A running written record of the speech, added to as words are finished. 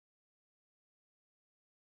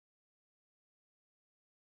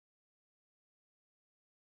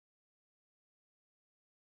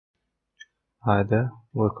Hi there,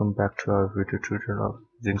 welcome back to our video tutorial of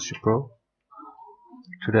Zincy Pro.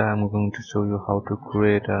 Today I am going to show you how to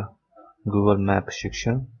create a Google Map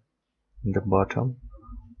section in the bottom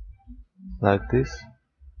like this,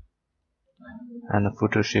 and a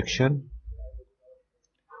footer section.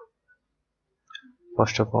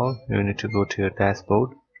 First of all, you need to go to your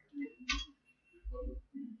dashboard,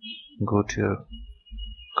 go to your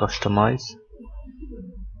customize.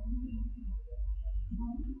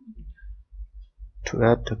 To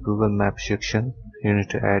add the Google Map section, you need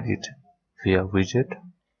to add it via widget.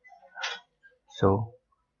 So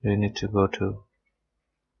you need to go to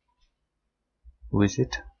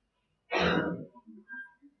widget.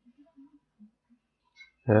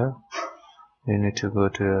 Here you need to go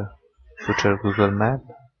to footer Google Map.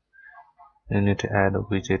 You need to add a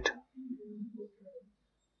widget.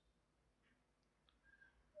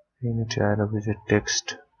 You need to add a widget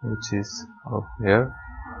text which is up here.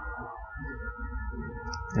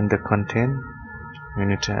 In the content, you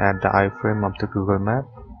need to add the iframe of the Google Map.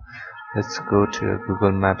 Let's go to your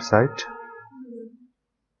Google Map site.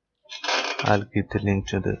 I'll give the link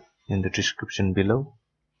to in the description below.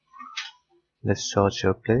 Let's search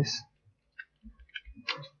your place.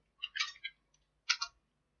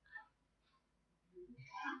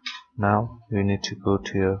 Now you need to go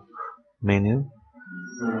to your menu,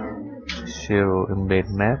 share or embed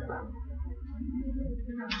map.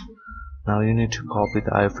 Now you need to copy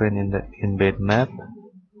the iframe in the embed map.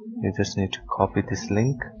 You just need to copy this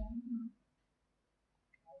link.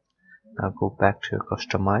 Now go back to your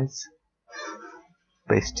customize,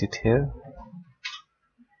 paste it here.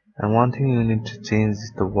 And one thing you need to change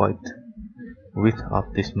is the width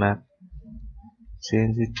of this map.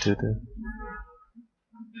 Change it to the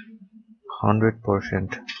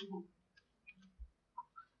 100%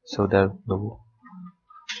 so that the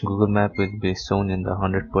Google Map will be shown in the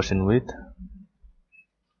 100% width.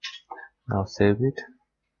 Now save it.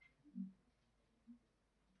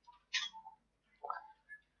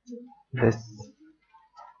 Let's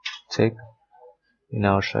check in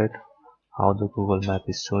our site how the Google Map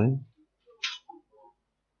is showing.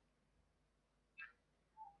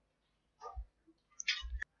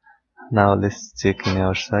 Now let's check in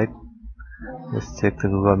our site. Let's check the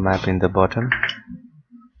Google Map in the bottom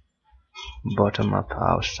of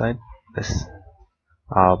our site.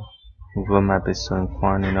 Our Google Map is showing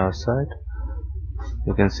fine in our site.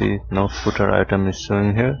 You can see no footer item is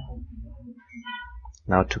showing here.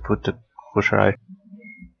 Now to put the footer item,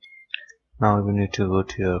 now we need to go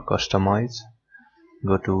to your customize,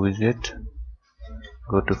 go to widget,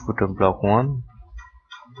 go to footer block 1,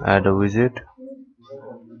 add a widget.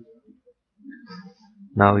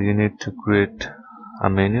 Now you need to create a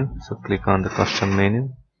menu, so click on the custom menu.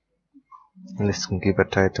 Let's give a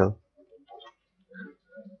title.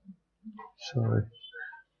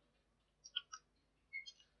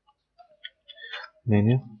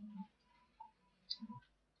 Menu.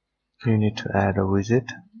 You need to add a widget.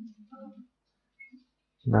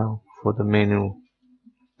 Now for the menu,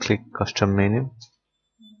 click custom menu,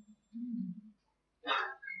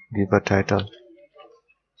 give a title,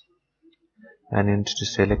 and you need to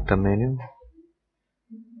select the menu,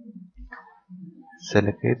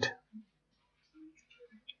 select it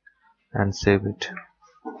and save it.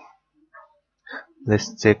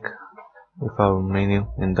 Let's check if our menu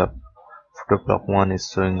in the footer block 1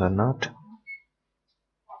 is showing or not.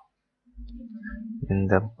 In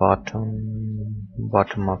the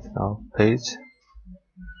bottom of the page,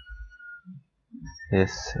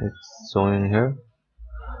 yes, it's showing here.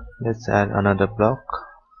 Let's add another block,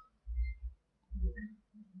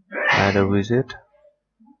 add a widget,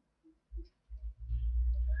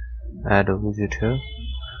 here.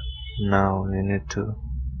 Now you need to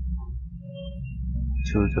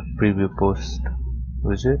choose a preview post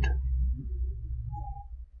widget.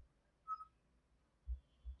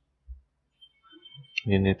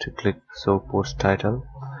 You need to click show post title.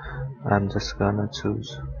 I'm just gonna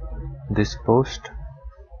choose this post.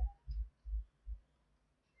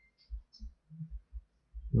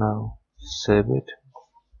 Now save it.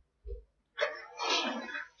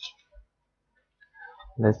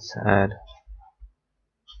 Let's add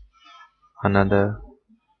another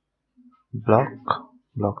block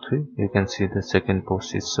 3. You can see the second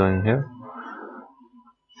post is showing here.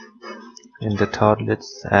 In the third,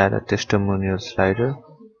 let's add a testimonial slider.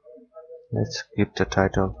 Let's give the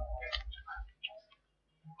title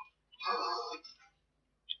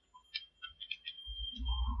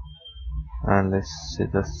and let's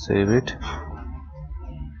just save it.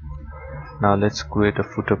 Now let's create a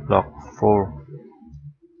footer block 4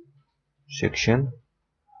 section.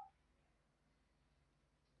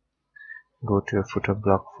 go to your footer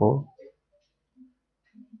block 4.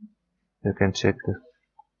 You can check the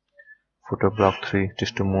footer block 3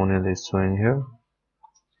 testimonial is showing here.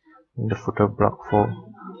 In the footer block 4,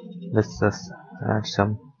 let's just add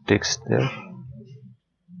some text there.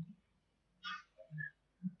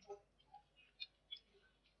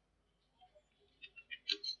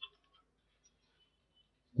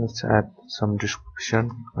 Let's add some description.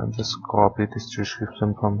 I'll just copy this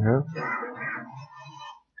description from here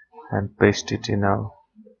and paste it in our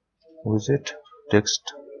widget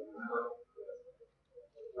text.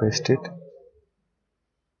 Paste it.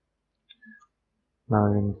 Now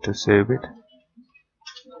you need to save it.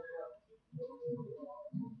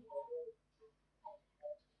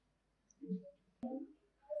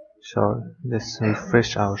 So let's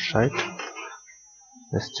refresh our site.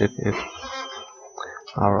 Let's check if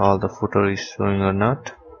all the footer is showing or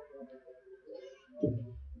not.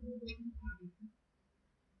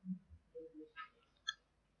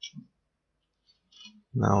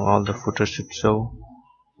 Now all the footer should show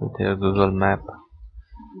with their Google Map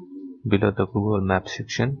below the Google Map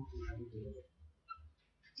section.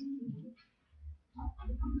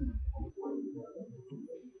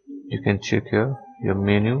 You can check here your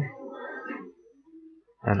menu,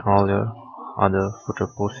 and all your other footer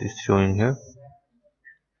posts is showing here.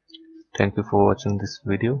 Thank you for watching this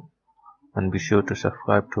video, and be sure to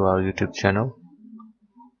subscribe to our YouTube channel.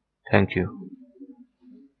 Thank you.